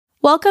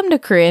Welcome to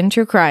Korean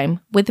True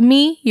Crime with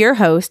me, your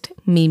host,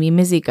 Mimi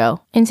Mizuko.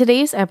 In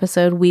today's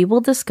episode, we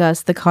will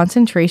discuss the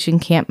concentration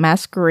camp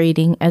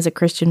masquerading as a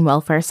Christian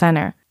welfare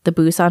center, the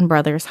Busan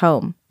brothers'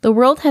 home. The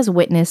world has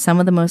witnessed some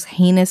of the most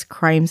heinous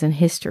crimes in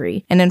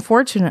history, and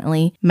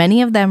unfortunately,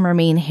 many of them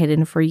remain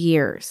hidden for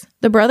years.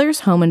 The brothers'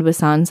 home in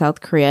Busan,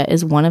 South Korea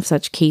is one of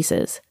such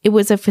cases. It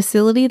was a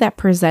facility that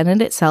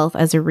presented itself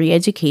as a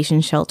re-education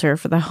shelter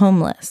for the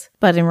homeless,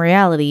 but in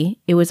reality,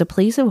 it was a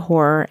place of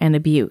horror and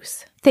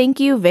abuse.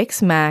 Thank you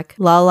Vix Mack,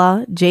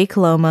 Lala, Jay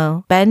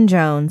Colomo, Ben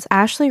Jones,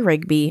 Ashley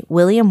Rigby,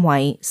 William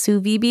White, Sue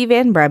V.B.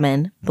 Van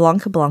Bremen,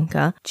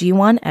 Blanca,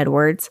 Jiwon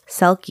Edwards,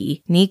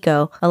 Selkie,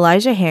 Nico,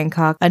 Elijah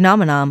Hancock,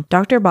 Anomanom,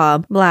 Dr.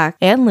 Bob, Black,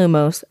 and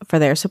Lumos for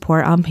their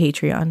support on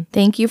Patreon.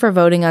 Thank you for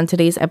voting on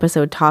today's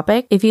episode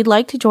topic. If you'd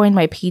like to join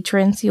my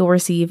patrons, you'll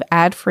receive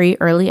ad-free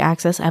early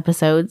access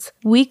episodes,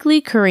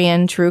 weekly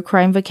Korean true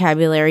crime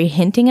vocabulary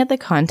hinting at the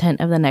content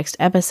of the next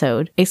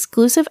episode,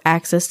 exclusive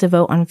access to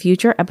vote on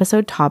future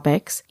episode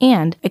topics,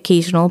 and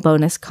occasional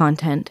bonus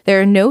content.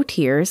 There are no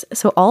tiers,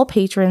 so all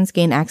patrons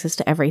gain access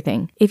to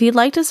everything. If you'd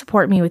like to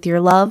support me with your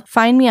love,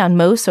 find me on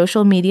most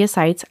social media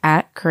sites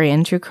at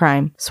Korean True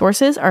Crime.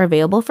 Sources are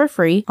available for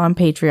free on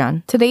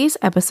Patreon. Today's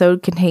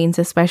episode contains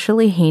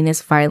especially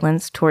heinous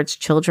violence towards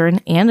children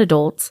and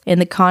adults in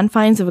the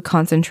confines of a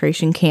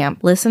concentration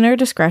camp. Listener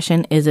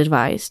discretion is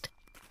advised.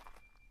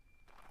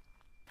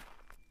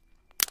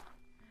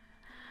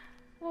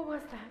 What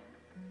was that?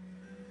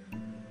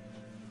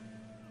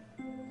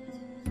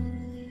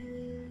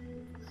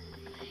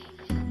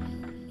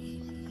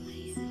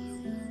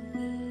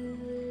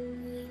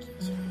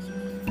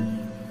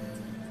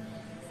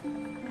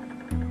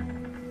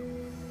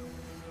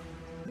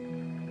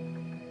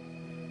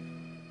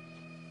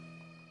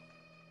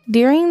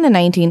 During the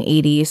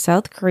 1980s,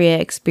 South Korea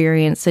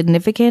experienced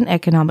significant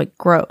economic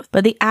growth,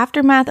 but the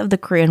aftermath of the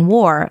Korean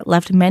War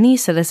left many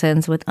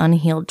citizens with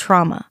unhealed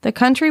trauma. The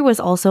country was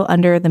also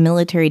under the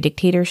military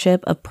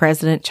dictatorship of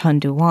President Chun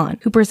Doo-hwan,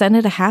 who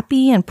presented a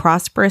happy and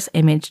prosperous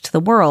image to the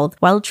world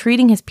while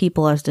treating his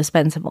people as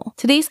dispensable.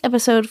 Today's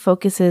episode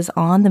focuses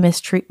on the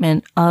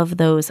mistreatment of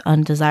those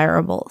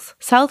undesirables.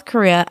 South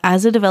Korea,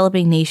 as a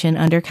developing nation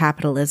under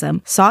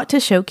capitalism, sought to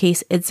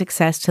showcase its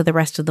success to the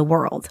rest of the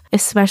world,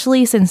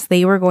 especially since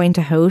they were going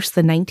to host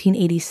the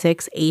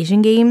 1986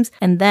 Asian Games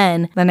and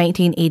then the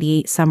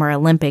 1988 Summer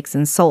Olympics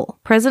in Seoul.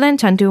 President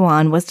Chun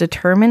Doo-hwan was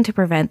determined to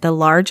prevent the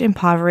large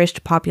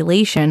impoverished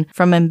population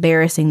from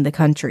embarrassing the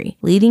country,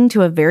 leading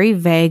to a very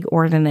vague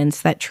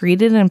ordinance that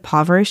treated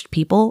impoverished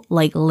people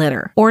like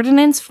litter.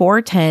 Ordinance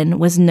 410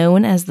 was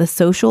known as the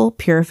Social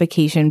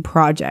Purification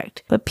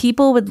Project, but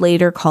people would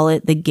later call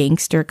it the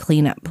Gangster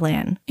Cleanup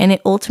Plan, and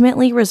it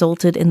ultimately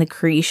resulted in the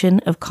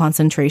creation of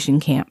concentration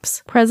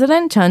camps.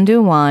 President Chun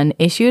Doo-hwan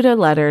issued a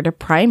letter to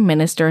Prime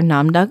Minister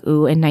Nam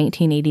Duck-woo in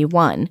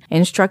 1981,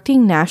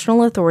 instructing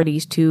national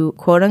authorities to,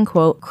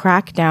 quote-unquote,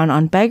 crack down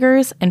on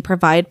beggars and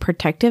provide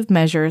protective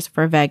measures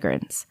for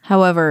vagrants.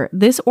 However,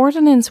 this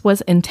ordinance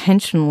was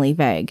intentionally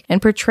vague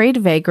and portrayed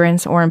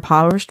vagrants or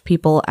impoverished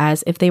people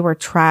as if they were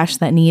trash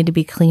that needed to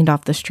be cleaned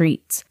off the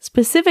streets.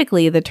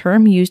 Specifically, the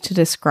term used to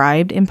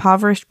describe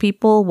impoverished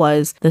people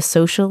was the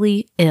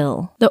socially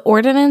ill. The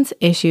ordinance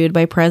issued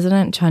by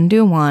President Chun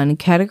Doo-hwan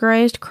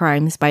categorized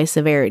crimes by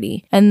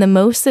severity, and the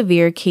most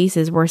severe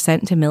cases were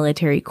sent to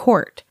military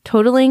court,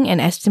 totaling an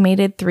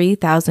estimated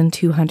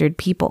 3,200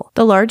 people.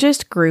 The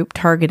largest group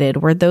targeted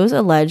were those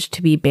alleged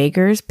to be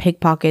beggars,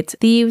 pickpockets,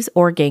 thieves,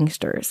 or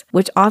gangsters,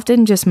 which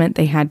often just meant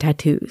they had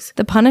tattoos.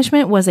 The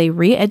punishment was a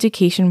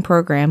re-education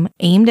program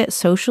aimed at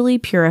socially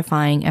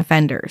purifying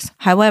offenders.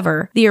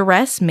 However, the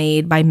arrests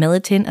made by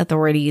militant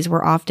authorities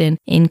were often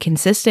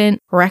inconsistent,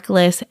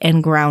 reckless,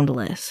 and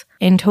groundless.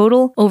 In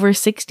total, over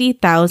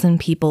 60,000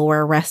 people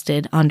were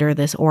arrested under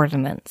this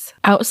ordinance.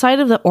 Outside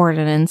of the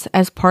ordinance,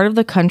 as part of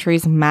the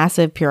country's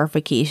massive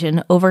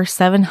purification, over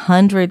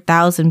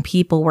 700,000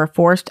 people were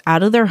forced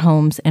out of their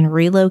homes and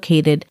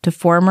relocated to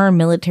former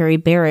military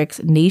barracks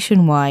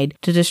nationwide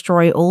to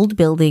destroy old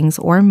buildings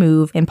or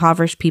move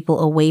impoverished people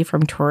away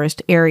from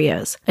tourist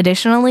areas.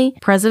 Additionally,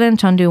 President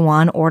Chun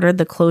Doo-hwan ordered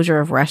the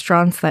closure of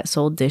restaurants that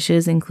sold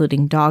dishes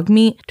including dog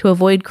meat to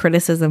avoid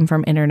criticism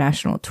from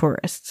international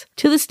tourists.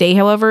 To this day,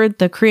 however,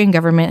 the Korean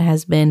government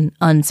has been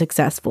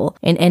unsuccessful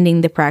in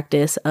ending the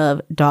practice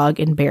of dog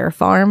and bear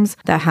farms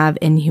that have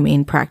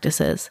inhumane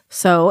practices.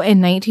 So,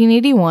 in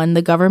 1981,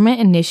 the government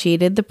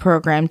initiated the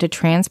program to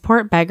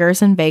transport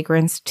beggars and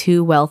vagrants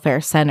to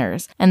welfare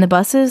centers, and the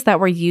buses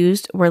that were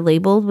used were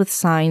labeled with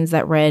signs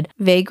that read,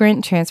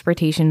 Vagrant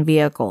Transportation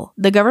Vehicle.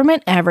 The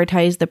government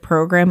advertised the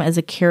program as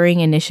a caring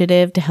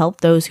initiative to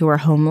help those who are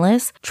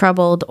homeless,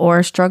 troubled,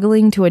 or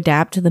struggling to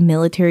adapt to the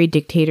military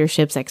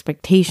dictatorship's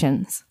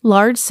expectations.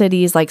 Large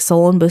cities like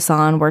Seoul and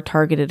Busan were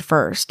targeted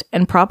first,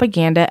 and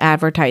propaganda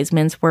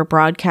advertisements were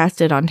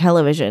broadcasted on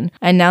television,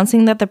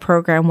 announcing that the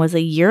program was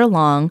a year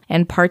long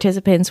and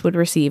participants would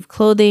receive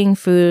clothing,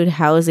 food,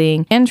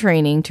 housing, and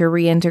training to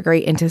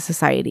reintegrate into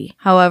society.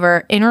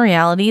 However, in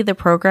reality, the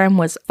program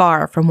was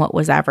far from what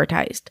was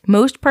advertised.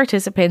 Most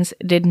participants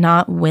did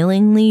not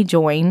willingly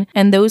join,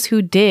 and those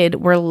who did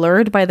were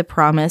lured by the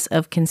promise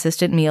of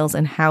consistent meals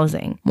and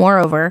housing.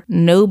 Moreover,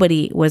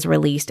 nobody was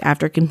released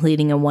after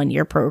completing a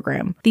one-year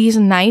program. These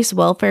nice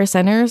welfare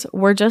centers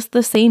were just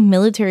the same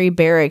military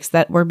barracks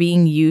that were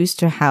being used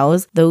to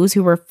house those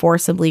who were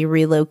forcibly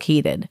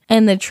relocated,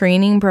 and the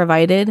training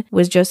provided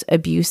was just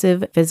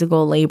abusive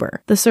physical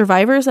labor. The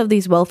survivors of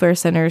these welfare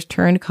centers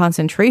turned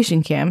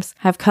concentration camps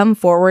have come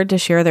forward to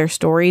share their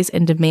stories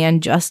and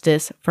demand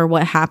justice for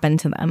what happened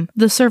to them.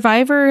 The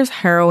survivors'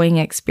 harrowing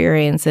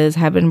experiences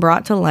have been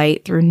brought to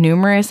light through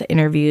numerous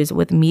interviews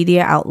with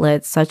media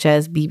outlets such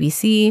as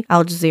BBC,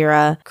 Al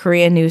Jazeera,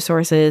 Korean news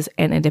sources,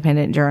 and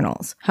independent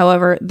journals.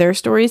 However, their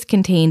stories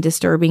contain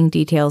disturbing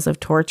details of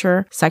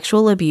torture,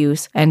 sexual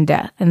abuse, and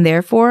death, and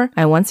therefore,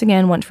 I once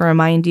again want to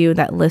remind you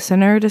that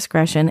listener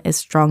discretion is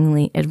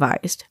strongly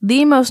advised.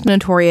 The most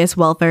notorious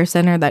welfare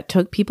center that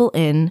took people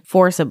in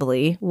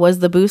forcibly was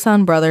the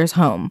Busan Brothers'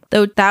 home.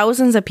 Though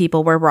thousands of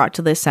people were brought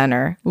to this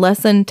center,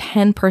 less than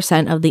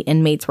 10% of the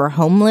inmates were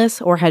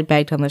homeless or had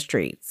begged on the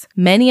streets.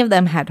 Many of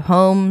them had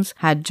homes,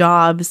 had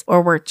jobs,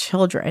 or were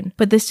children,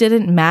 but this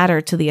didn't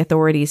matter to the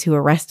authorities who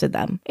arrested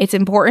them. It's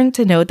important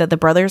to note that the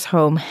brothers'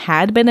 home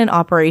had been in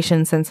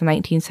operation since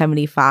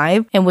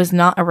 1975 and was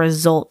not a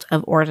result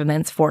of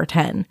Ordinance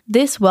 410.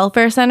 This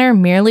welfare center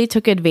merely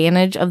took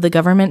advantage of the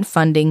government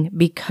funding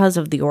because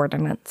of the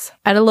ordinance.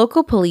 At a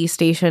local police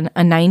station,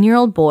 a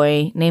 9-year-old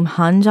boy named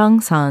Han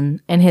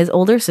Jong-sun and his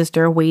older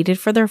sister waited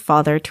for their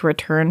father to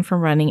return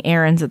from running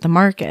errands at the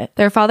market.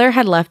 Their father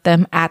had left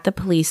them at the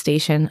police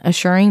station,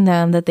 assuring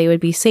them that they would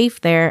be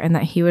safe there and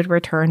that he would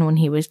return when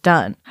he was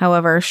done.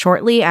 However,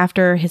 shortly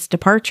after his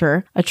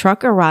departure, a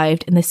truck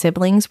arrived and the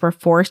siblings were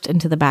forced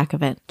into the back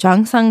of it.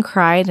 Jong-sun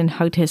cried and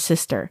hugged his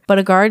sister, but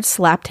a guard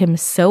slapped him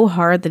so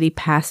hard that he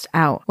passed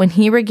out. When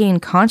he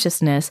regained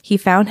consciousness, he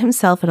found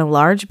himself in a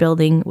large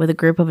building with a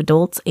group of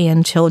adults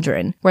and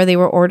children, where they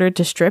were ordered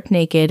to strip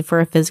naked for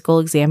a physical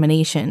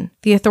examination.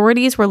 The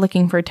authorities were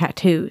looking for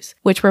tattoos,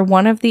 which were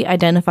one of the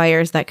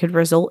identifiers that could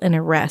result in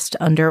arrest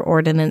under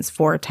Ordinance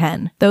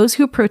 410. Those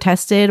who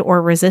protested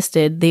or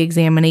resisted the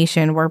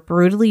examination were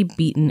brutally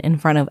beaten in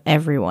front of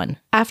everyone.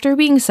 After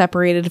being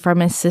separated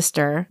from his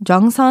sister,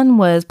 Jong-sun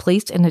was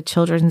placed in a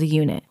children's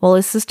unit, while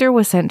his sister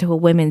was sent to a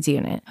women's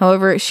unit.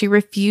 However, she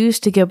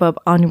refused to give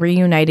up on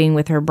reuniting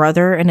with her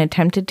brother and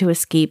attempted to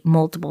escape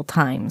multiple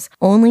times,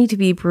 only to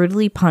be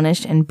brutally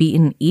punished and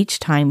beaten each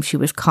time she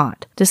was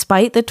caught.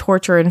 Despite the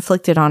torture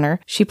inflicted on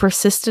her, she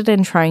persisted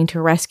in trying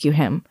to rescue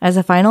him. As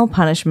a final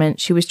punishment,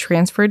 she was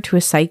transferred to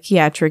a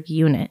psychiatric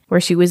unit,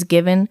 where she was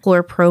given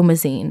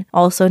chlorpromazine,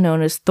 also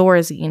known as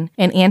Thorazine,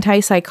 an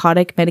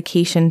antipsychotic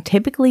medication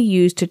typically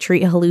used to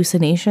treat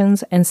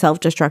hallucinations and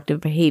self-destructive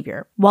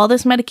behavior. While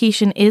this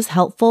medication is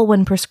helpful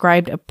when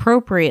prescribed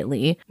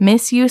appropriately,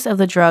 misuse of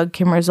the drug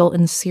can result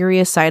in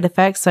serious side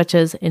effects such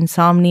as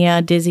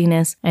insomnia,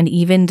 dizziness, and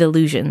even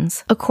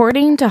delusions.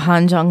 According to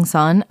Han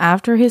Jong-sun,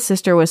 after his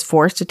sister was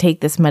forced to take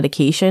this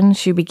medication,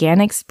 she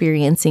began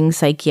experiencing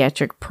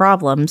psychiatric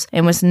problems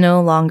and was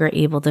no longer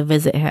able to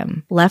visit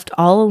him. Left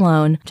all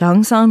alone,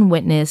 Jong-sun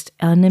witnessed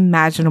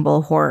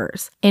unimaginable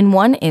horrors. In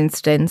one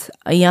instance,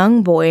 a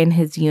young boy in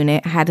his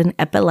unit had an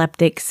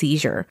epileptic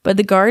seizure, but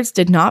the guards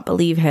did not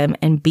believe him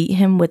and beat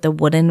him with a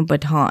wooden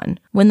baton.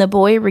 When the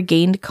boy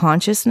regained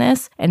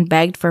consciousness and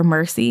begged for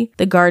mercy,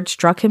 the guard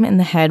struck him in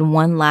the head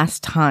one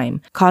last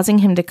time, causing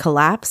him to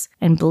collapse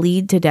and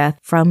bleed to death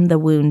from the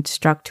wound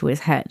struck to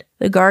his head.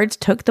 The guards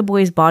took the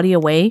boy's body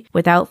away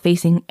without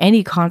facing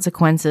any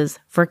consequences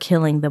for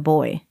killing the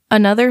boy.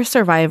 Another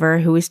survivor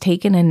who was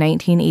taken in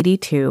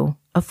 1982,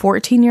 a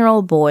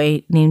 14-year-old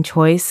boy named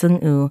Choi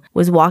Seung-woo,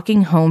 was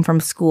walking home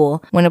from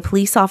school when a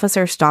police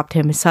officer stopped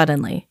him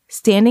suddenly.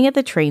 Standing at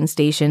the train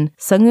station,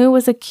 Seung-woo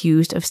was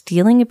accused of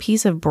stealing a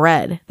piece of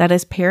bread that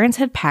his parents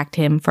had packed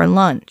him for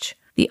lunch.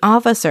 The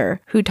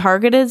officer, who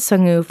targeted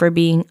Seung-woo for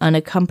being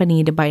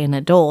unaccompanied by an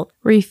adult,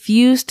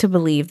 refused to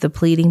believe the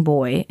pleading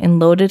boy and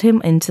loaded him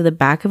into the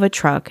back of a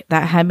truck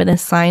that had been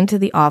assigned to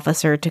the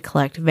officer to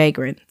collect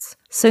vagrants.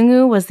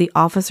 Seung-woo was the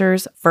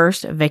officer's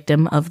first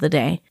victim of the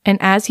day, and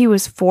as he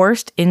was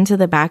forced into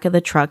the back of the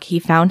truck, he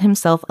found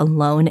himself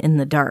alone in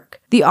the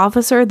dark. The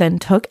officer then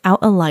took out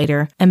a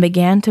lighter and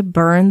began to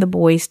burn the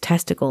boy's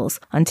testicles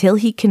until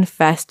he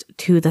confessed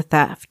to the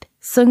theft.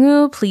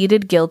 Seung-woo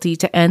pleaded guilty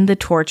to end the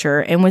torture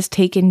and was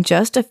taken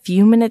just a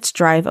few minutes'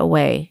 drive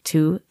away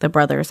to the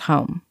brothers'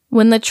 home.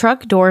 When the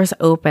truck doors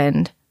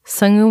opened,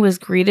 Seung-woo was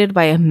greeted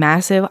by a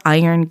massive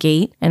iron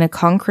gate and a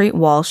concrete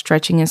wall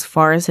stretching as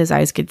far as his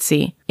eyes could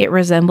see. It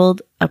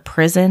resembled a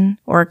prison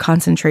or a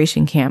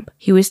concentration camp.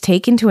 He was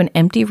taken to an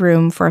empty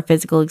room for a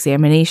physical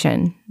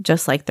examination,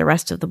 just like the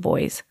rest of the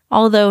boys.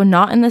 Although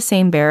not in the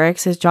same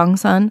barracks as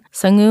Jong-sun,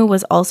 Sung-woo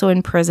was also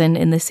imprisoned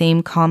in the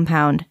same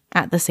compound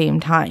at the same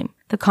time.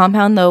 The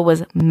compound, though,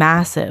 was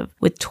massive,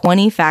 with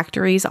 20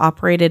 factories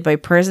operated by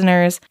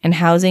prisoners and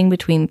housing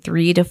between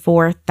 3,000 to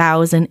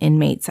 4,000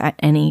 inmates at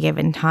any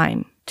given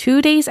time.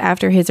 2 days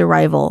after his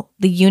arrival,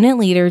 the unit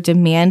leader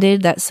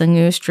demanded that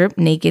Sung-woo strip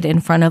naked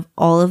in front of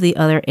all of the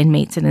other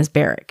inmates in his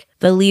barrack.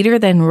 The leader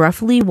then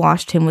roughly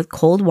washed him with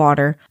cold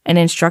water and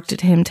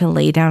instructed him to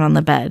lay down on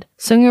the bed.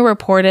 Sung-woo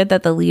reported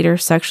that the leader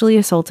sexually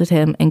assaulted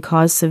him and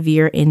caused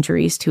severe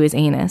injuries to his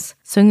anus.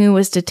 Sung-woo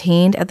was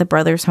detained at the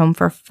brothers' home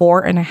for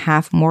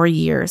 4.5 more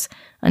years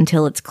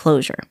until its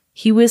closure.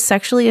 He was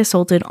sexually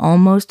assaulted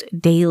almost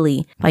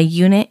daily by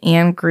unit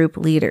and group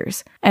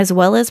leaders, as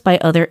well as by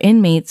other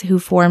inmates who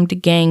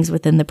formed gangs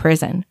within the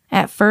prison.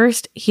 At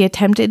first, he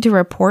attempted to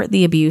report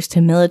the abuse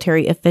to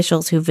military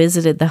officials who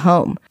visited the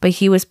home, but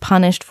he was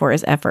punished for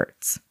his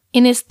efforts.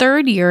 In his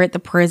third year at the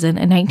prison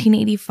in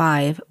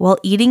 1985, while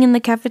eating in the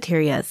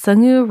cafeteria,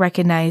 Sung-woo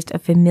recognized a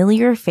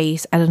familiar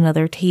face at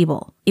another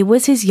table. It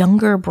was his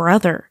younger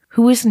brother,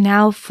 who was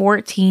now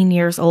 14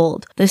 years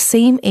old, the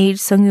same age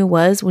Sung-woo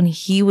was when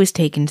he was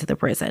taken to the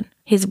prison.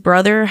 His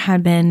brother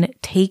had been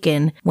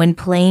taken when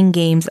playing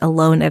games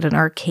alone at an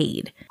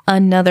arcade,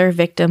 another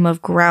victim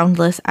of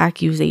groundless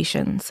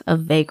accusations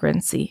of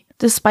vagrancy.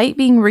 Despite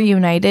being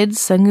reunited,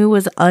 Sung-woo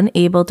was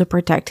unable to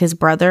protect his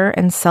brother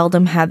and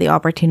seldom had the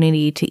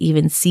opportunity to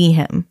even see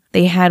him.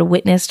 They had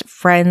witnessed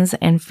friends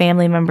and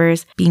family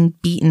members being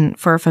beaten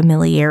for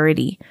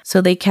familiarity,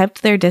 so they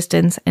kept their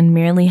distance and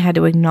merely had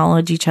to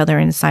acknowledge each other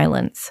in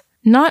silence.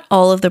 Not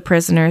all of the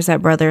prisoners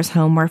at Brothers'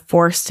 Home were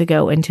forced to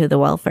go into the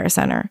welfare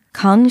center.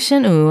 Kang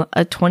Shin-woo,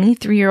 a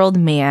 23-year-old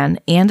man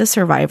and a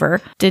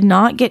survivor, did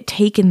not get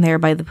taken there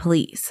by the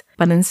police,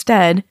 but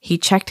instead, he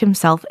checked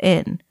himself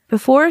in.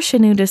 Before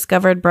Shin-woo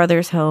discovered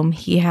Brothers' Home,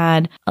 he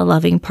had a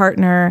loving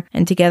partner,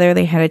 and together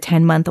they had a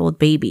 10-month-old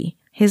baby.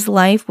 His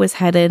life was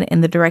headed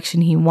in the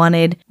direction he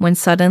wanted when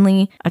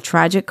suddenly a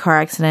tragic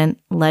car accident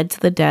led to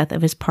the death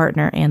of his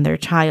partner and their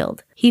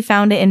child. He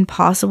found it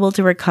impossible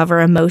to recover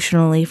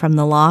emotionally from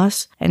the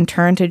loss and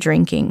turned to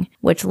drinking,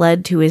 which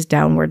led to his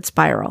downward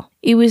spiral.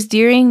 It was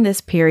during this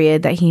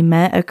period that he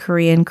met a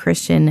Korean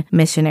Christian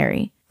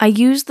missionary. I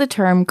use the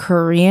term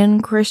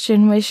Korean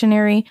Christian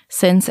missionary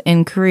since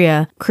in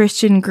Korea,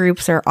 Christian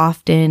groups are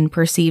often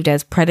perceived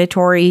as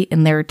predatory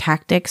in their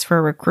tactics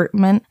for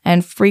recruitment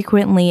and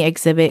frequently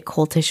exhibit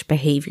cultish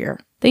behavior.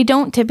 They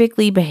don't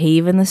typically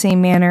behave in the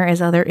same manner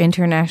as other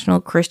international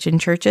Christian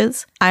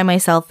churches. I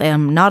myself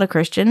am not a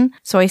Christian,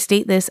 so I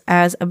state this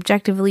as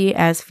objectively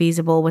as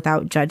feasible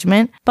without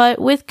judgment,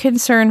 but with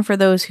concern for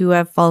those who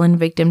have fallen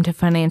victim to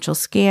financial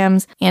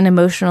scams and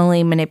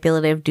emotionally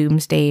manipulative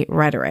doomsday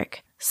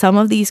rhetoric. Some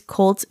of these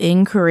cults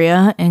in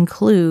Korea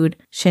include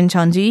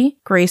Shincheonji,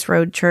 Grace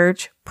Road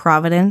Church,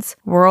 Providence,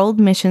 World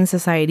Mission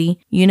Society,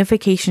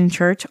 Unification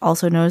Church,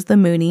 also known as the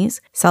Moonies,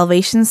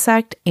 Salvation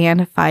Sect,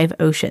 and Five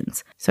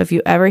Oceans. So if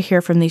you ever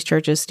hear from these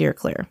churches, steer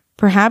clear.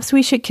 Perhaps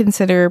we should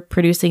consider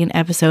producing an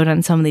episode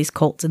on some of these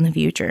cults in the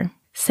future.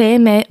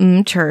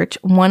 Sae-me Church,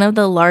 one of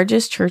the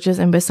largest churches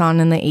in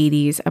Busan in the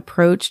 80s,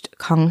 approached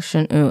Kang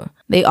Shin-woo.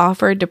 They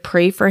offered to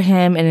pray for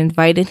him and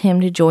invited him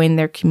to join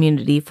their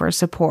community for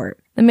support.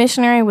 The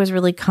missionary was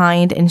really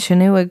kind and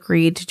Shin-woo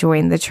agreed to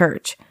join the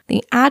church.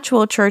 The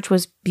actual church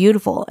was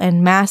beautiful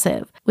and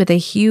massive, with a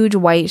huge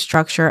white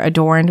structure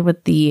adorned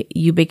with the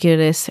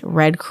ubiquitous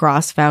red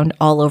cross found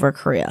all over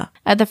Korea.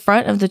 At the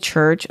front of the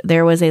church,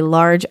 there was a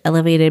large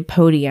elevated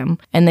podium,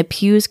 and the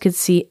pews could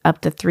seat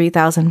up to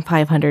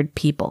 3,500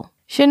 people.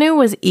 Shin-woo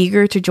was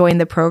eager to join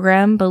the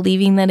program,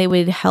 believing that it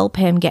would help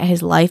him get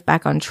his life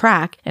back on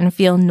track and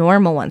feel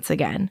normal once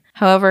again.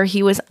 However,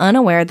 he was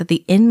unaware that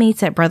the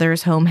inmates at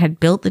Brothers' Home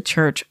had built the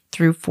church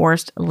through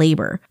forced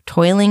labor,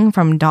 toiling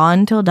from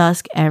dawn till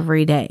dusk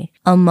every day.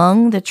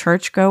 Among the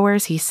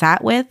churchgoers he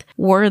sat with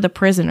were the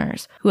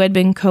prisoners, who had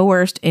been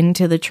coerced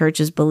into the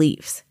church's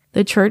beliefs.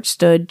 The church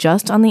stood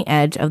just on the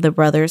edge of the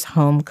Brothers'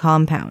 Home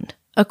compound.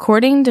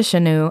 According to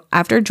Shin-woo,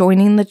 after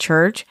joining the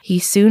church, he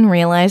soon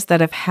realized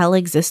that if hell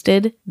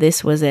existed,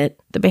 this was it.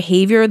 The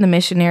behavior of the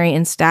missionary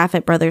and staff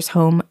at Brothers'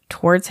 Home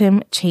towards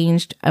him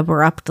changed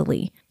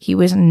abruptly. He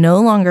was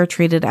no longer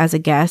treated as a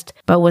guest,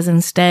 but was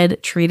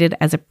instead treated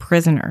as a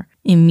prisoner.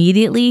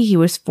 Immediately, he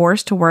was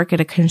forced to work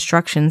at a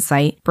construction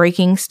site,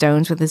 breaking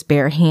stones with his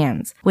bare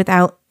hands,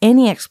 without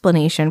any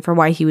explanation for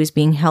why he was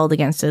being held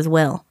against his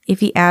will. If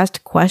he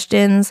asked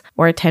questions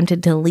or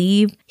attempted to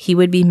leave, he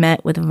would be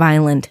met with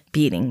violent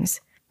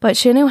beatings. But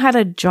Shin-woo had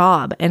a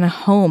job and a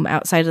home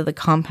outside of the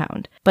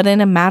compound. But in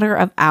a matter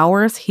of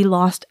hours, he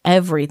lost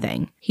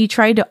everything. He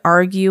tried to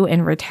argue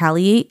and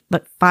retaliate,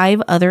 but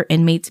 5 other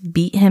inmates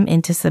beat him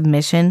into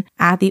submission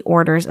at the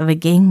orders of a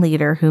gang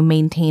leader who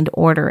maintained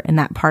order in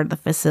that part of the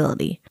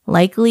facility,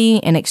 likely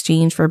in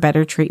exchange for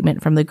better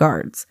treatment from the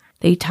guards.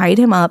 They tied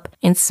him up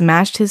and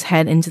smashed his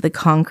head into the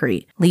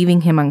concrete,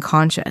 leaving him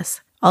unconscious.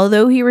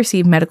 Although he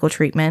received medical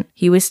treatment,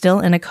 he was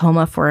still in a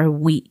coma for a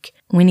week.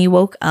 When he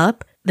woke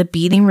up, the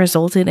beating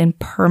resulted in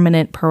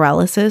permanent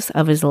paralysis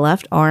of his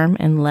left arm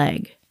and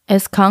leg.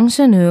 As Kang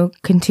Shin-woo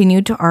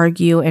continued to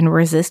argue and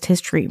resist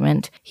his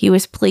treatment, he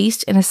was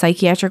placed in a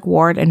psychiatric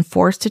ward and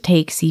forced to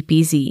take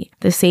CPZ,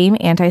 the same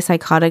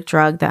antipsychotic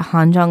drug that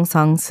Han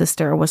Jong-sung's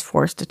sister was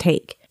forced to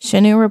take.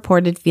 Shin-woo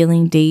reported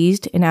feeling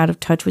dazed and out of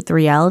touch with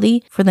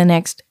reality for the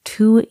next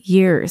 2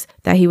 years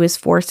that he was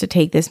forced to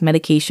take this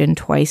medication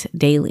twice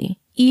daily.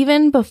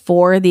 Even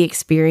before the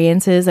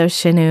experiences of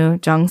Shin-woo,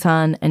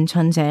 Jong-sun, and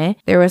Chun-jae,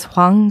 there was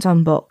Hwang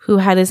Jun-bok, who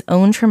had his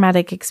own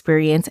traumatic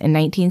experience in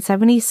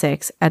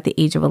 1976 at the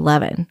age of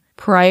 11.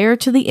 Prior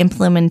to the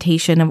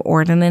implementation of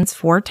Ordinance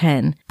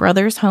 410,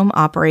 Brothers Home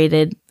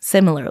operated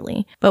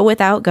similarly, but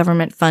without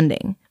government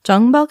funding.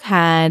 Jung-bok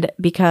had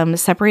become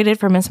separated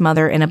from his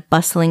mother in a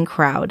bustling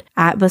crowd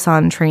at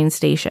Busan train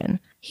station.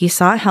 He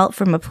sought help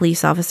from a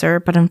police officer,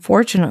 but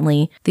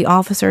unfortunately, the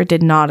officer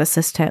did not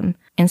assist him.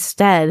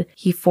 Instead,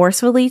 he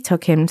forcefully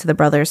took him to the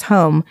brothers'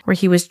 home, where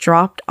he was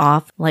dropped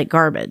off like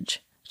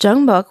garbage.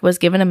 Jung-bok was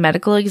given a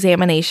medical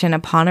examination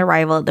upon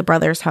arrival at the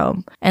brothers'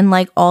 home, and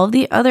like all of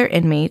the other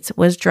inmates,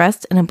 was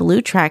dressed in a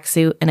blue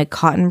tracksuit and a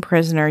cotton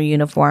prisoner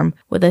uniform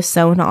with a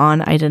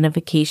sewn-on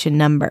identification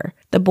number.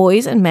 The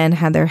boys and men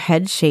had their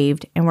heads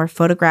shaved and were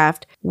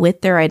photographed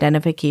with their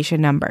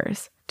identification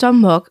numbers.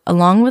 Jung-bok,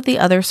 along with the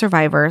other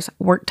survivors,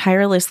 worked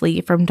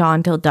tirelessly from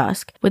dawn till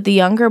dusk, with the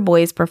younger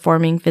boys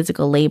performing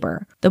physical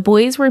labor. The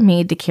boys were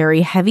made to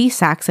carry heavy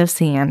sacks of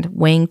sand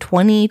weighing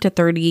 20 to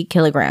 30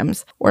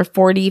 kilograms, or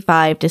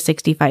 45 to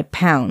 65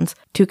 pounds,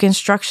 to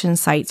construction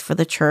sites for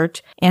the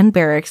church and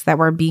barracks that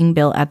were being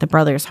built at the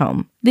brothers'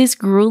 home. This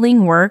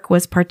grueling work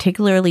was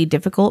particularly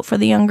difficult for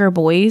the younger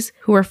boys,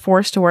 who were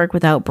forced to work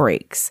without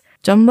breaks.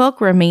 Jung-bok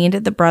remained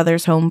at the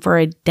brothers' home for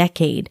a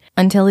decade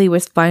until he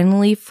was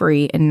finally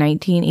free in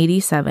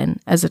 1987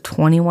 as a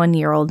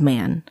 21-year-old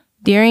man.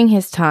 During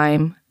his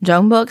time,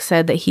 Jung-bok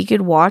said that he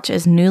could watch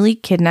as newly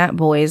kidnapped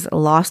boys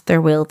lost their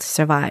will to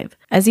survive.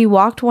 As he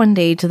walked one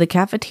day to the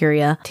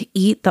cafeteria to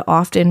eat the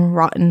often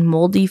rotten,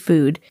 moldy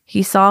food,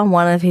 he saw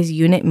one of his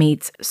unit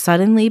mates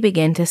suddenly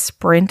begin to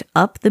sprint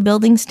up the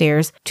building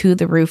stairs to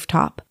the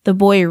rooftop. The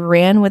boy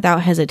ran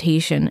without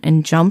hesitation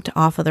and jumped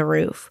off of the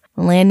roof,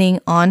 landing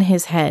on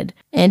his head,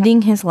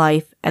 ending his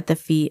life at the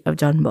feet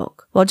of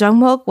Jung-bok. While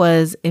Jung-bok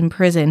was in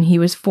prison, he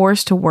was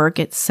forced to work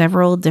at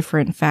several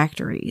different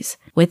factories.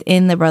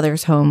 Within the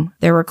brothers' home,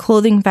 there were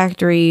clothing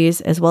factories,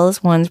 as well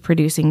as ones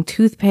producing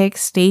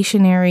toothpicks,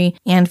 stationery,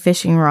 and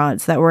fishing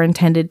rods that were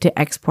intended to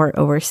export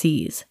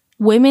overseas.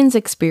 Women's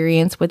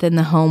experience within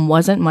the home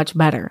wasn't much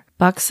better.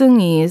 Bak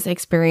Seung-hee's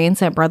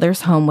experience at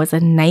Brothers' Home was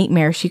a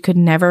nightmare she could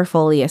never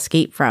fully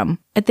escape from.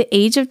 At the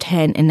age of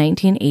 10 in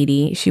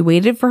 1980, she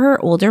waited for her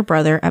older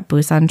brother at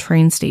Busan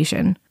train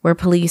station, where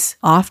police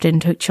often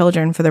took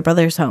children for their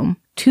brother's home.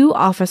 2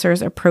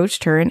 officers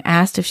approached her and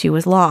asked if she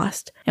was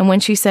lost, and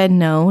when she said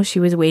no, she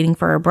was waiting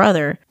for her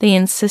brother, they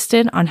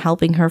insisted on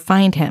helping her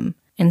find him.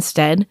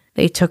 Instead,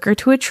 they took her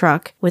to a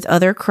truck with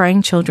other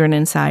crying children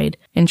inside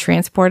and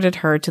transported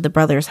her to the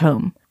brothers'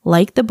 home.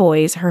 Like the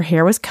boys, her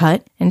hair was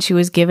cut and she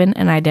was given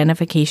an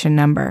identification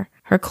number.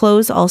 Her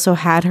clothes also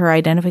had her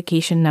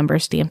identification number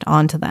stamped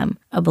onto them: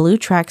 a blue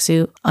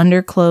tracksuit,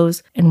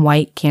 underclothes, and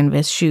white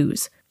canvas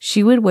shoes.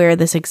 She would wear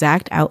this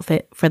exact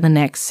outfit for the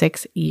next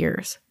 6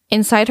 years.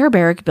 Inside her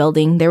barrack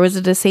building, there was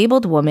a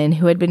disabled woman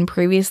who had been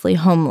previously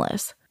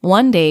homeless.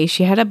 One day,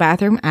 she had a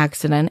bathroom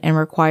accident and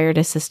required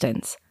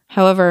assistance.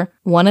 However,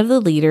 one of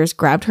the leaders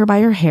grabbed her by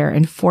her hair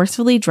and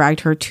forcefully dragged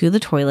her to the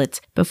toilets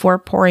before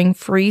pouring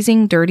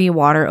freezing dirty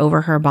water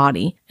over her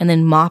body and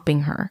then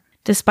mopping her.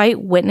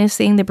 Despite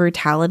witnessing the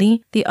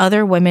brutality, the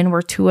other women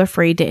were too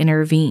afraid to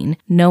intervene,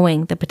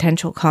 knowing the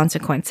potential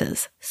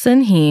consequences.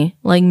 Seung-hee,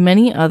 like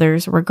many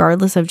others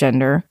regardless of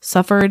gender,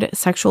 suffered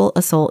sexual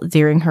assault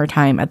during her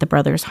time at the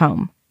brothers'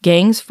 home.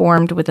 Gangs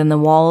formed within the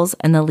walls,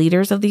 and the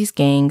leaders of these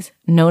gangs,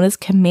 known as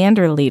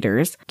commander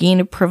leaders,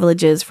 gained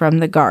privileges from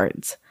the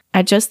guards.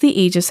 At just the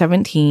age of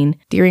 17,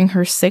 during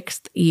her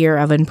 6th year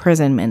of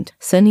imprisonment,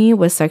 Seung-hee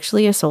was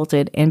sexually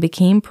assaulted and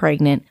became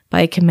pregnant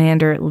by a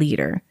commander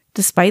leader.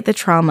 Despite the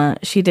trauma,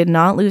 she did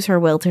not lose her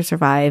will to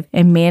survive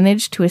and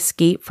managed to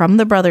escape from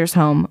the brothers'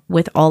 home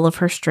with all of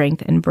her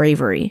strength and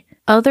bravery.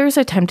 Others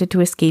attempted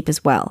to escape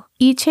as well.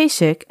 Lee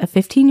Chae-sik, a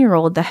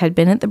 15-year-old that had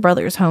been at the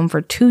brothers' home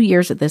for 2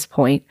 years at this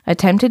point,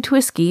 attempted to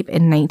escape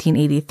in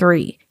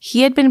 1983.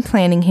 He had been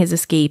planning his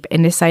escape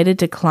and decided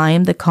to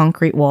climb the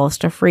concrete walls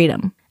to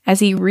freedom. As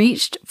he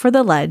reached for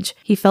the ledge,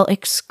 he felt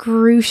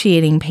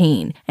excruciating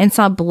pain and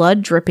saw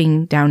blood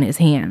dripping down his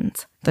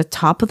hands. The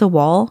top of the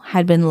wall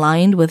had been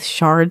lined with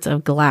shards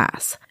of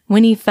glass.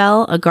 When he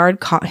fell, a guard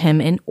caught him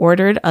and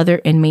ordered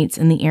other inmates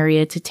in the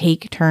area to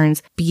take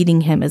turns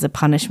beating him as a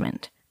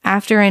punishment.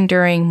 After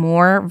enduring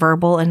more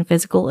verbal and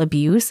physical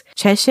abuse,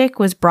 Chae-sik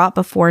was brought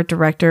before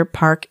Director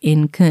Park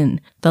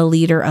In-kun, the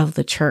leader of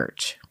the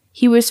church.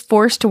 He was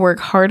forced to work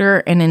harder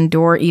and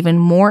endure even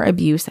more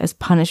abuse as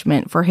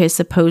punishment for his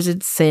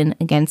supposed sin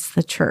against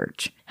the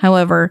church.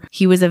 However,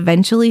 he was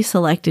eventually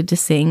selected to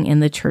sing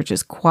in the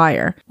church's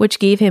choir, which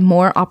gave him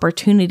more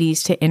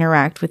opportunities to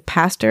interact with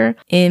Pastor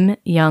Im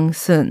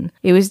Young-sun.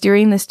 It was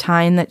during this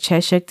time that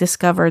Chae-sik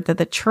discovered that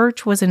the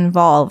church was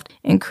involved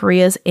in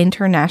Korea's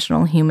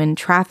international human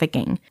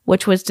trafficking,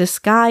 which was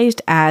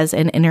disguised as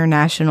an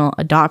international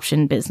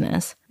adoption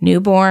business.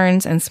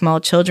 Newborns and small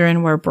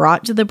children were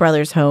brought to the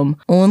brothers' home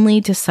only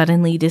to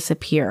suddenly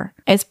disappear.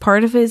 As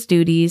part of his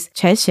duties,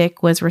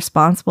 Chae-sik was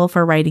responsible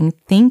for writing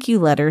thank you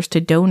letters to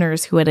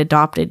donors who had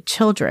adopted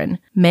children.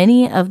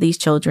 Many of these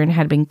children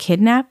had been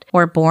kidnapped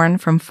or born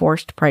from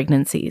forced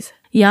pregnancies.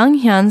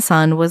 Yang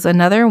Hyun-sun was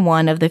another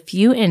one of the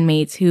few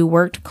inmates who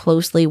worked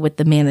closely with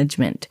the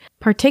management,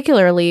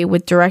 particularly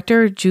with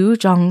director Ju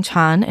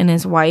Jong-chan and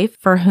his wife,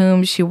 for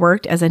whom she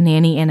worked as a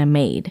nanny and a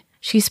maid.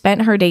 She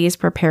spent her days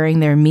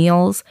preparing their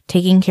meals,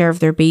 taking care of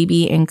their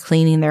baby, and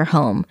cleaning their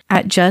home.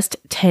 At just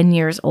 10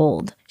 years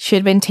old, she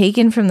had been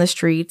taken from the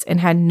streets and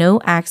had no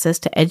access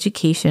to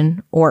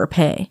education or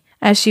pay.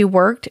 As she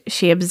worked,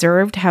 she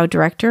observed how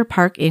director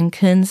Park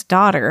In-kun's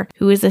daughter,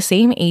 who is the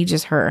same age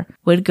as her,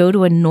 would go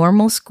to a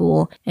normal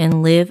school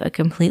and live a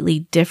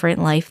completely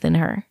different life than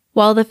her.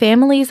 While the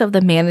families of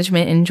the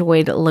management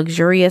enjoyed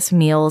luxurious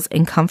meals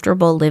and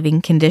comfortable living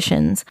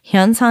conditions,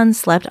 Hyun-sun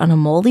slept on a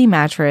moldy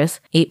mattress,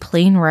 ate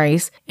plain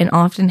rice, and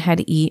often had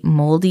to eat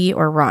moldy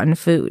or rotten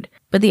food.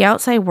 But the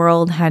outside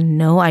world had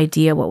no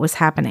idea what was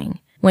happening.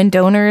 When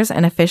donors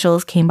and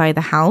officials came by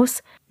the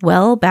house,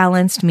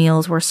 well-balanced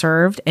meals were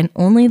served and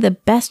only the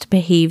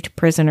best-behaved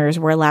prisoners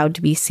were allowed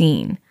to be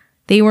seen.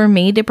 They were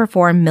made to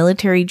perform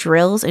military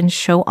drills and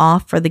show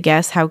off for the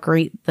guests how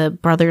great the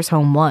brothers'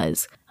 home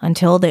was,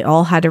 until they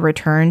all had to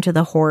return to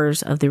the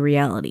horrors of the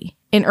reality.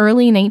 In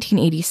early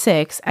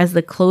 1986, as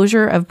the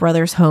closure of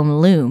Brothers' Home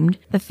loomed,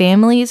 the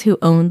families who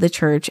owned the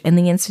church and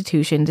the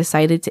institution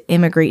decided to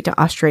immigrate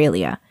to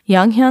Australia.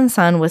 Yang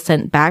Hyun-sun was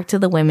sent back to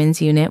the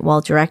women's unit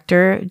while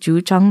director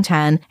Ju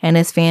Jong-chan and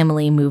his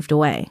family moved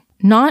away.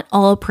 Not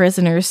all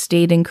prisoners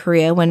stayed in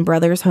Korea when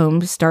Brothers'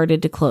 Home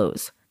started to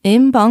close.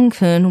 Im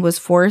Bong-kun was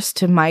forced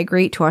to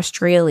migrate to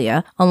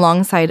Australia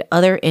alongside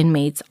other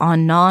inmates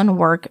on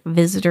non-work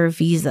visitor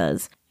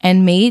visas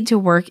and made to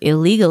work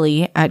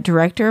illegally at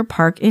director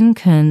Park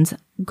In-kun's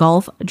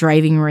golf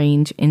driving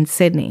range in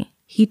Sydney.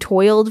 He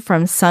toiled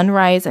from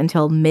sunrise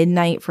until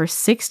midnight for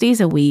 6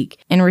 days a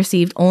week and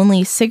received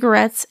only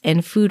cigarettes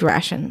and food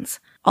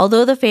rations.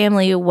 Although the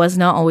family was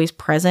not always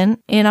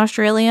present in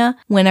Australia,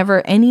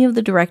 whenever any of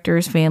the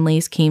director's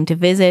families came to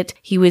visit,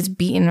 he was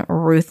beaten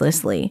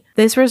ruthlessly.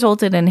 This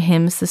resulted in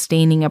him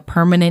sustaining a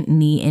permanent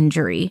knee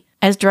injury.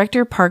 As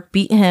director Park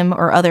beat him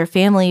or other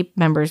family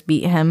members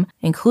beat him,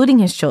 including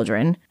his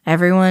children,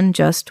 everyone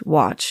just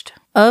watched.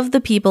 Of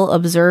the people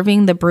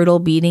observing the brutal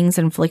beatings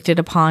inflicted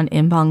upon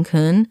Im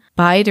Bong-kun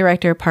by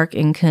director Park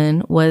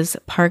In-kun was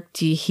Park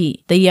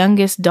Ji-hee, the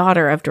youngest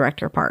daughter of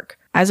director Park.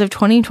 As of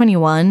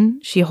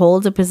 2021, she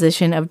holds a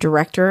position of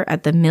director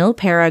at the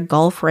Milpera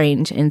Golf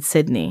Range in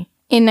Sydney.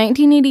 In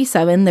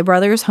 1987, the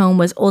brothers' home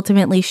was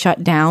ultimately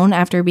shut down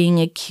after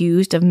being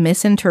accused of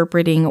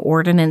misinterpreting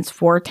Ordinance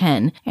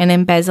 410 and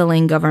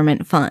embezzling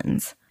government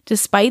funds.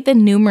 Despite the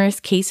numerous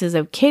cases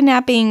of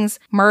kidnappings,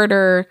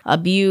 murder,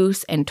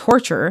 abuse, and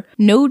torture,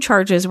 no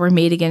charges were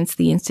made against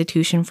the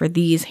institution for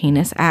these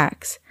heinous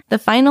acts. The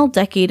final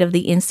decade of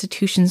the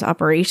institution's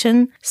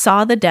operation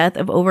saw the death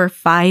of over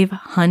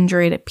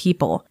 500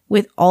 people,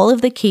 with all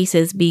of the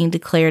cases being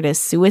declared as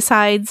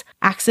suicides,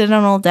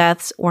 accidental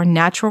deaths, or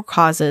natural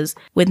causes,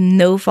 with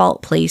no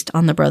fault placed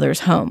on the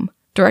brothers' home.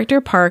 Director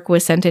Park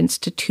was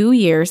sentenced to 2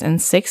 years and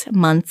 6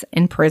 months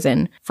in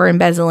prison for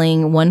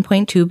embezzling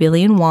 1.2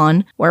 billion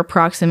won, or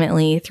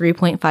approximately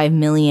 3.5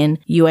 million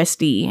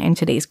USD in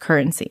today's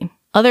currency.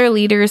 Other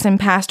leaders and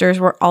pastors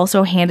were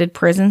also handed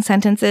prison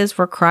sentences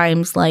for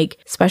crimes like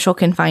special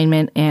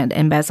confinement and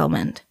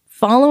embezzlement.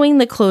 Following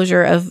the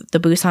closure of the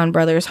Busan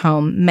brothers'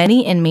 home,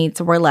 many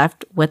inmates were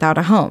left without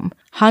a home.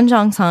 Han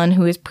Jong-sun,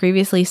 who was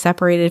previously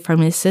separated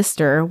from his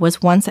sister,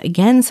 was once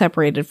again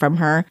separated from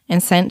her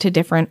and sent to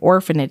different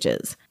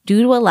orphanages.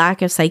 Due to a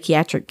lack of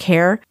psychiatric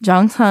care,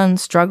 Jong-sun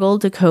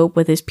struggled to cope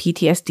with his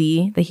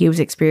PTSD that he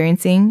was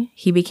experiencing.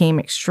 He became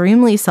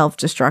extremely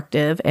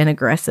self-destructive and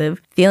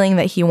aggressive, feeling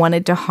that he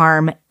wanted to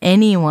harm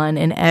anyone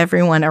and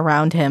everyone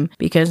around him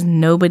because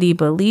nobody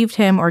believed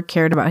him or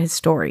cared about his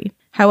story.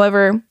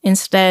 However,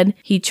 instead,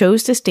 he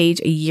chose to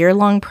stage a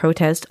year-long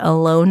protest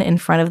alone in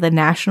front of the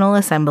National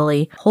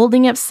Assembly,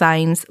 holding up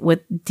signs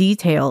with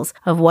details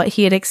of what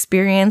he had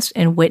experienced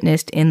and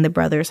witnessed in the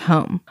brothers'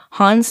 home.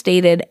 Han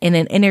stated in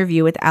an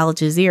interview with Al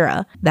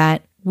Jazeera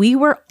that, "We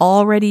were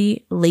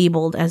already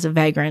labeled as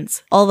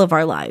vagrants all of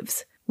our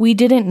lives. We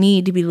didn't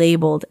need to be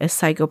labeled as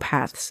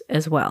psychopaths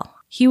as well."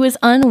 He was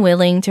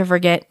unwilling to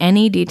forget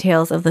any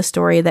details of the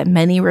story that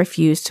many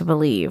refused to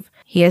believe.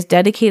 He has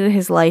dedicated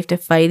his life to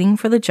fighting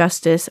for the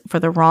justice for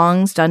the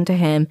wrongs done to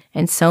him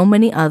and so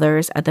many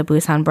others at the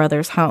Busan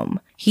brothers' home.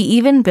 He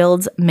even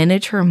builds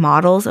miniature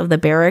models of the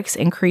barracks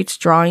and creates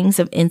drawings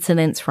of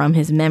incidents from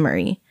his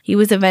memory. He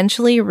was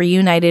eventually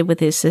reunited with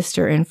his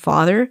sister and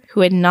father,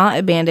 who had not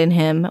abandoned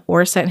him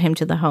or sent him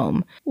to the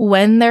home.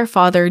 When their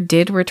father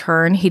did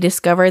return, he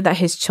discovered that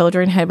his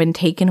children had been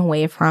taken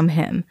away from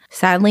him.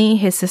 Sadly,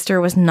 his sister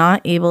was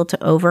not able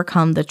to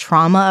overcome the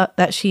trauma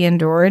that she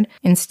endured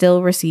and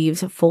still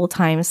receives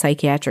full-time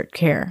psychiatric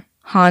care.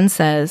 Han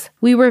says,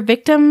 "We were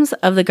victims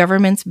of the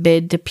government's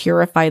bid to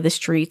purify the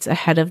streets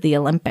ahead of the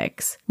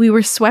Olympics. We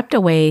were swept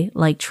away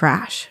like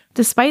trash."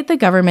 Despite the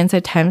government's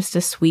attempts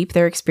to sweep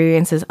their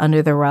experiences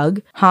under the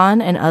rug,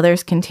 Han and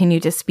others continue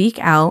to speak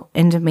out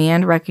and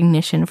demand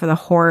recognition for the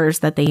horrors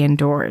that they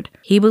endured.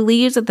 He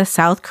believes that the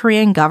South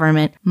Korean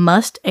government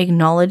must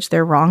acknowledge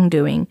their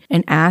wrongdoing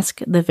and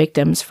ask the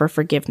victims for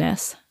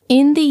forgiveness.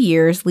 In the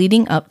years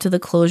leading up to the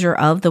closure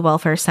of the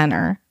welfare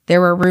center,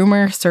 there were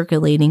rumors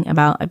circulating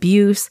about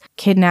abuse,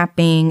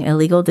 kidnapping,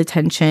 illegal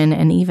detention,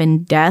 and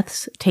even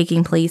deaths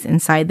taking place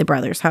inside the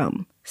brothers'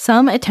 home.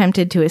 Some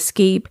attempted to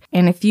escape,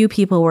 and a few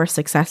people were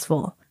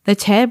successful. The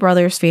Tae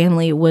brothers'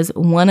 family was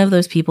one of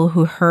those people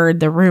who heard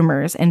the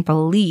rumors and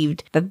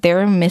believed that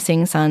their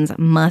missing sons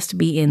must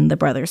be in the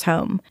brothers'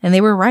 home. And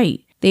they were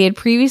right. They had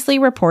previously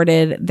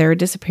reported their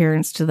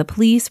disappearance to the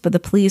police, but the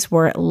police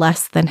were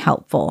less than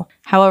helpful.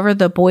 However,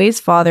 the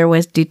boy's father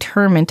was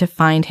determined to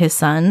find his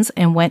sons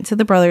and went to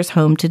the brothers'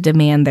 home to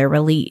demand their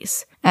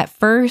release. At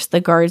first,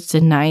 the guards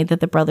denied that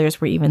the brothers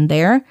were even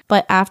there,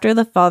 but after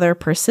the father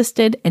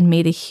persisted and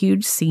made a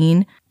huge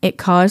scene, it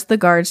caused the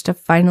guards to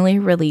finally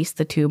release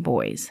the two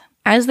boys.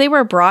 As they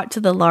were brought to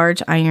the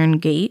large iron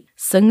gate,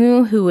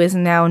 Seung-woo, who is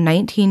now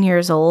 19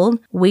 years old,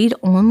 weighed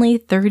only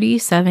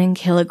 37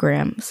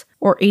 kilograms,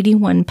 or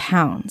 81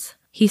 pounds.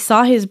 He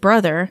saw his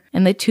brother,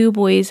 and the two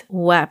boys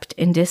wept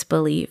in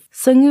disbelief.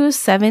 Seung-woo's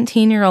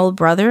 17-year-old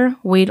brother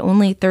weighed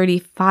only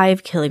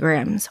 35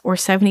 kilograms, or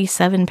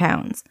 77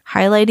 pounds,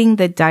 highlighting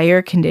the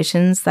dire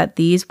conditions that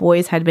these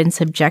boys had been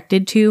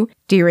subjected to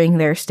during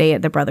their stay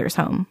at the brothers'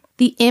 home.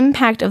 The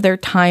impact of their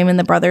time in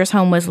the brothers'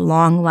 home was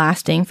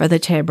long-lasting for the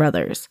Tae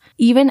brothers.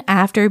 Even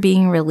after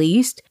being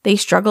released, they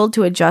struggled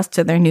to adjust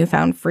to their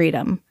newfound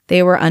freedom.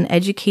 They were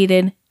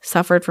uneducated,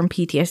 suffered from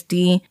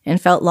PTSD,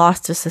 and felt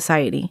lost to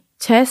society.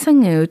 Tae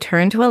Seung-woo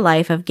turned to a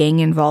life of gang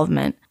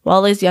involvement,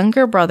 while his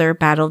younger brother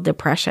battled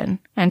depression.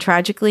 And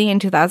tragically, in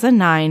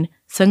 2009,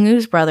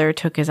 Seung-woo's brother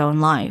took his own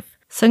life.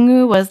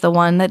 Seung-woo was the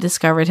one that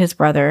discovered his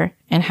brother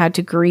and had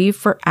to grieve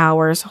for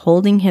hours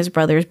holding his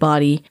brother's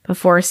body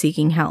before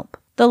seeking help.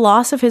 The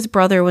loss of his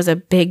brother was a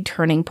big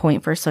turning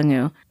point for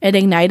Seung-woo. It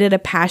ignited a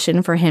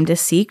passion for him to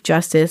seek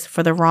justice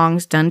for the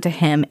wrongs done to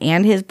him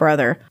and his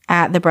brother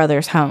at the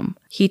brothers' home.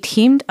 He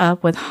teamed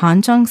up with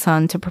Han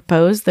Jung-sun to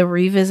propose the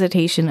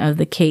revisitation of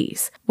the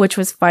case, which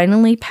was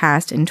finally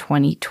passed in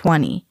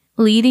 2020.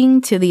 Leading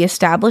to the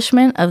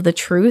establishment of the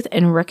Truth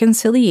and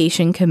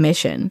Reconciliation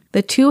Commission.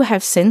 The two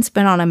have since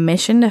been on a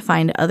mission to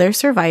find other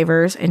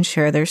survivors and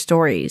share their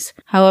stories.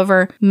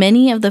 However,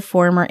 many of the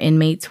former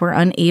inmates were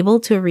unable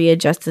to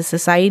readjust to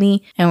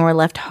society and were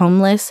left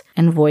homeless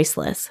and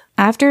voiceless.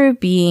 After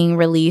being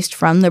released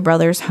from the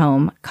brothers'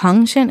 home,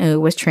 Kang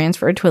Shin-woo was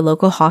transferred to a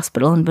local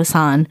hospital in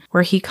Busan,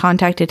 where he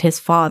contacted his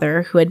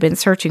father, who had been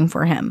searching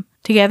for him.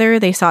 Together,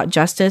 they sought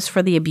justice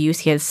for the abuse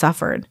he had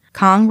suffered.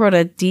 Kang wrote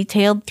a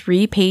detailed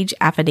 3-page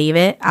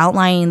affidavit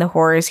outlining the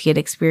horrors he had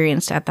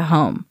experienced at the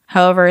home.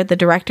 However, the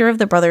director of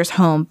the brothers'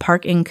 home,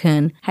 Park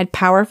In-kun, had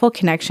powerful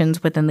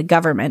connections within the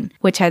government,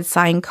 which had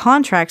signed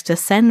contracts to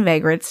send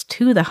vagrants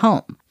to the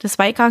home.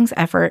 Despite Kang's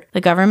effort,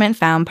 the government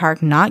found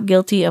Park not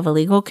guilty of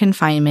illegal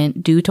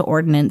confinement due to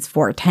Ordinance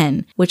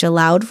 410, which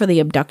allowed for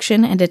the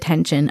abduction and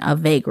detention of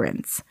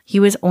vagrants. He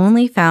was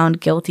only found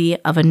guilty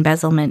of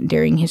embezzlement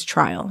during his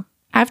trial.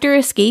 After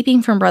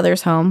escaping from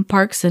brothers' home,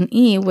 Park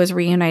Sun-hee was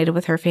reunited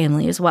with her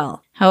family as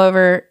well.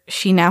 However,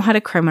 she now had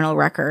a criminal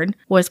record,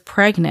 was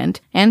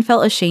pregnant, and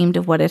felt ashamed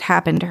of what had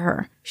happened to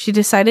her. She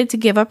decided to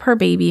give up her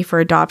baby for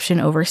adoption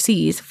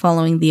overseas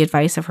following the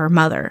advice of her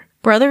mother.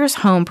 Brothers'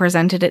 Home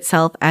presented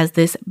itself as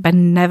this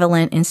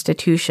benevolent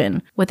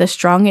institution with a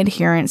strong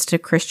adherence to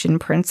Christian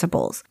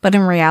principles, but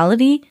in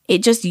reality,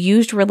 it just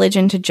used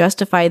religion to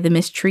justify the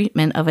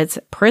mistreatment of its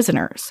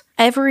prisoners.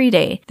 Every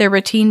day, their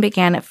routine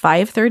began at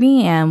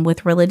 5:30 a.m.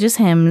 with religious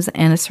hymns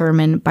and a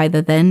sermon by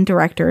the then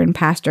director and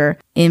pastor,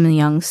 Im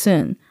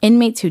Young-sun.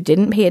 Inmates who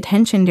didn't pay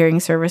attention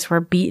during service were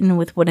beaten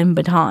with wooden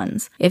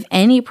batons. If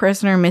any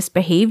prisoner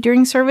misbehaved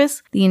during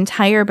service, the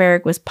entire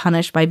barrack was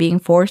punished by being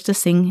forced to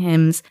sing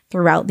hymns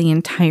throughout the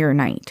entire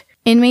night.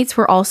 Inmates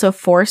were also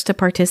forced to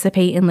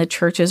participate in the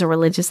church's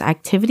religious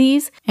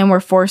activities and were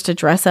forced to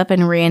dress up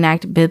and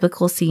reenact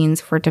biblical scenes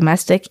for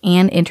domestic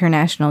and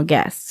international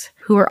guests,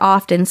 who were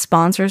often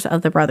sponsors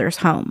of the brothers'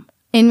 home.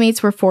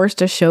 Inmates were forced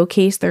to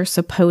showcase their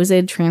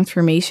supposed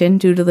transformation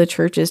due to the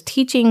church's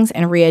teachings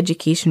and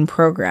re-education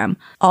program,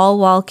 all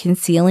while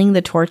concealing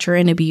the torture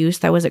and abuse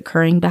that was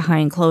occurring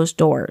behind closed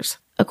doors.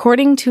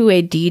 According to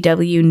a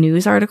DW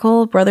News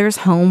article, Brothers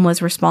Home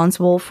was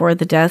responsible for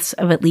the deaths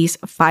of at least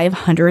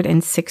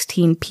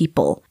 516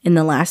 people in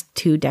the last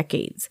 2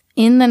 decades.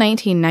 In the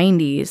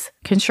 1990s,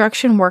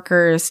 construction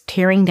workers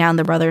tearing down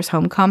the brothers'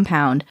 home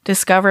compound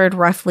discovered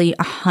roughly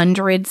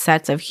 100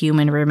 sets of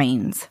human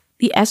remains.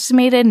 The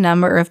estimated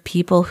number of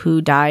people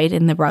who died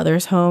in the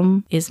brothers'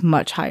 home is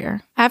much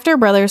higher. After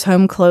Brothers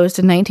Home closed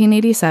in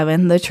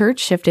 1987, the church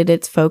shifted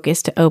its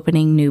focus to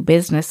opening new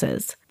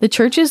businesses. The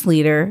church's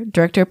leader,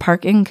 Director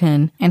Park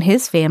In-kun, and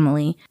his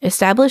family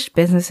established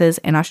businesses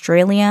in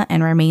Australia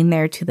and remain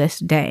there to this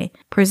day,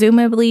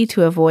 presumably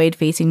to avoid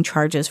facing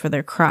charges for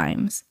their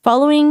crimes.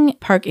 Following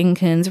Park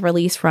In-kun's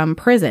release from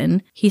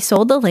prison, he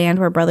sold the land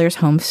where Brothers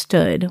Home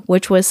stood,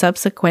 which was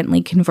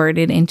subsequently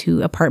converted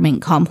into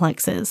apartment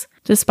complexes.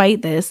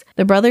 Despite this,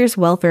 the Brothers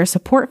Welfare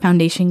Support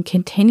Foundation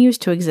continues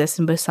to exist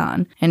in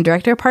Busan, and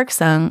Director Park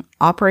Sung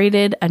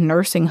operated a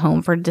nursing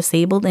home for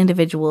disabled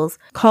individuals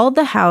called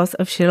the House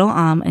of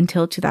Shil-am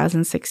until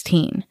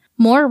 2016.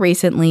 More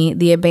recently,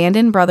 the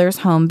abandoned Brothers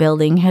Home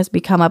building has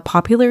become a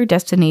popular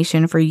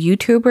destination for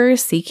YouTubers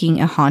seeking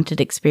a haunted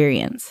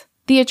experience.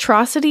 The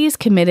atrocities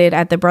committed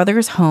at the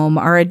Brothers Home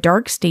are a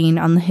dark stain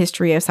on the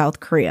history of South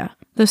Korea.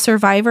 The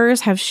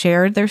survivors have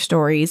shared their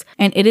stories,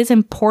 and it is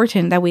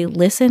important that we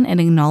listen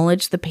and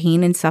acknowledge the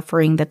pain and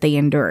suffering that they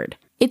endured.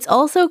 It's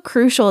also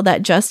crucial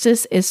that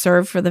justice is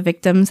served for the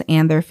victims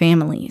and their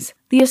families.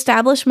 The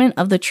establishment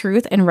of the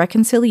Truth and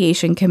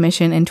Reconciliation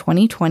Commission in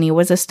 2020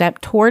 was a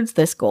step towards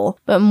this goal,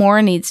 but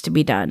more needs to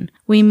be done.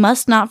 We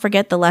must not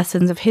forget the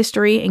lessons of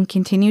history and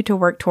continue to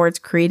work towards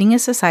creating a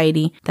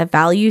society that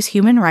values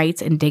human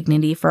rights and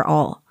dignity for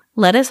all.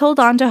 Let us hold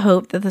on to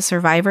hope that the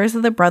survivors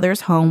of the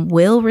Brothers Home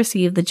will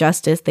receive the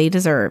justice they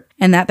deserve,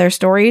 and that their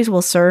stories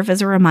will serve as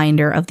a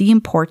reminder of the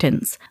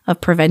importance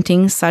of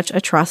preventing such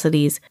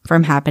atrocities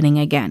from happening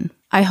again.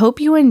 I hope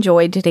you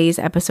enjoyed today's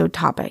episode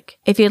topic.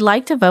 If you'd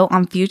like to vote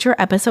on future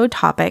episode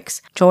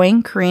topics,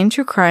 join Korean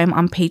True Crime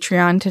on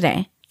Patreon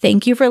today.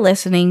 Thank you for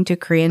listening to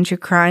Korean True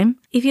Crime.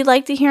 If you'd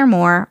like to hear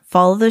more,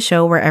 follow the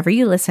show wherever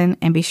you listen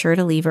and be sure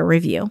to leave a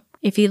review.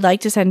 If you'd like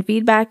to send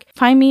feedback,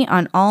 find me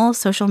on all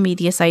social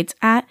media sites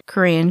at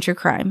Korean True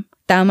Crime.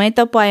 다음에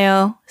또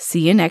봐요.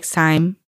 See you next time.